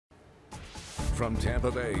from Tampa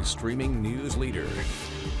Bay's streaming news leader.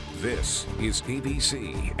 This is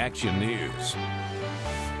ABC Action News.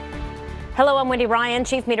 Hello, I'm Wendy Ryan.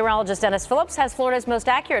 Chief Meteorologist Dennis Phillips has Florida's most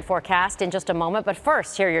accurate forecast in just a moment. But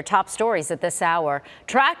first, here are your top stories at this hour.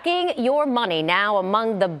 Tracking your money now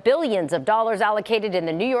among the billions of dollars allocated in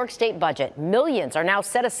the New York State budget. Millions are now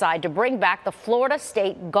set aside to bring back the Florida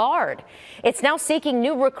State Guard. It's now seeking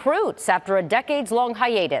new recruits after a decades-long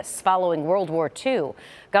hiatus following World War II.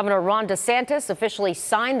 Governor Ron DeSantis officially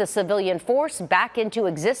signed the civilian force back into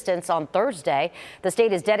existence on Thursday. The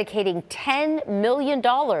state is dedicating $10 million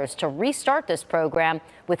to restart this program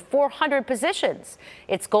with 400 positions.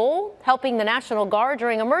 Its goal, helping the National Guard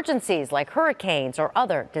during emergencies like hurricanes or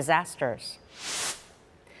other disasters.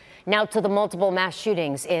 Now to the multiple mass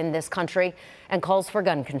shootings in this country and calls for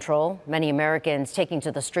gun control. Many Americans taking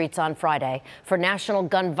to the streets on Friday for National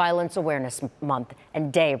Gun Violence Awareness Month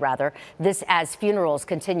and Day, rather. This as funerals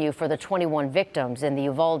continue for the 21 victims in the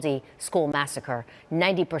Uvalde school massacre.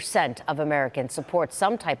 90% of Americans support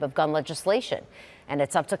some type of gun legislation, and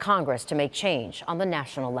it's up to Congress to make change on the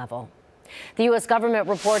national level. The U.S. government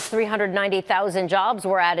reports 390,000 jobs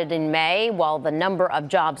were added in May. While the number of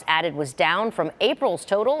jobs added was down from April's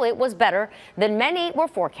total, it was better than many were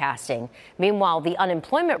forecasting. Meanwhile, the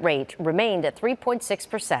unemployment rate remained at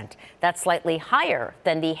 3.6%. That's slightly higher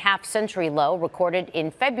than the half-century low recorded in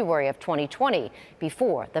February of 2020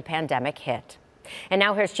 before the pandemic hit. And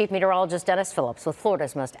now here's Chief Meteorologist Dennis Phillips with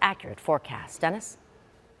Florida's most accurate forecast. Dennis?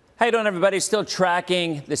 How you doing, everybody? Still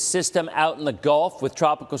tracking the system out in the Gulf with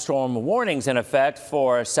tropical storm warnings in effect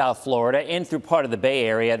for South Florida in through part of the Bay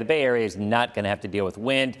Area. The Bay Area is not going to have to deal with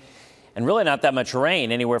wind and really not that much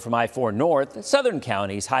rain anywhere from I-4 north. Southern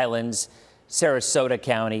counties, Highlands, Sarasota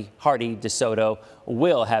County, Hardy, DeSoto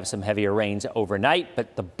will have some heavier rains overnight,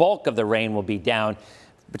 but the bulk of the rain will be down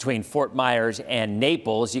between Fort Myers and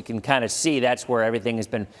Naples. You can kind of see that's where everything has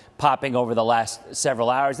been popping over the last several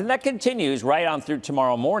hours. And that continues right on through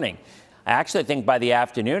tomorrow morning. I actually think by the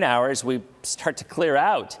afternoon hours, we start to clear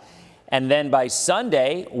out. And then by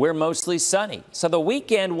Sunday, we're mostly sunny. So the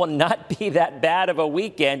weekend will not be that bad of a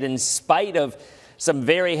weekend in spite of some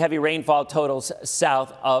very heavy rainfall totals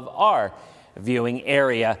south of our viewing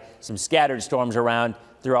area. Some scattered storms around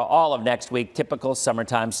throughout all of next week, typical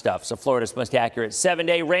summertime stuff. So Florida's most accurate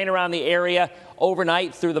 7-day rain around the area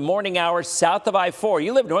overnight through the morning hours south of I-4.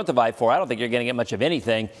 You live north of I-4. I don't think you're going to get much of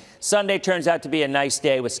anything. Sunday turns out to be a nice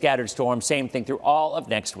day with scattered storms. Same thing through all of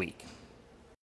next week.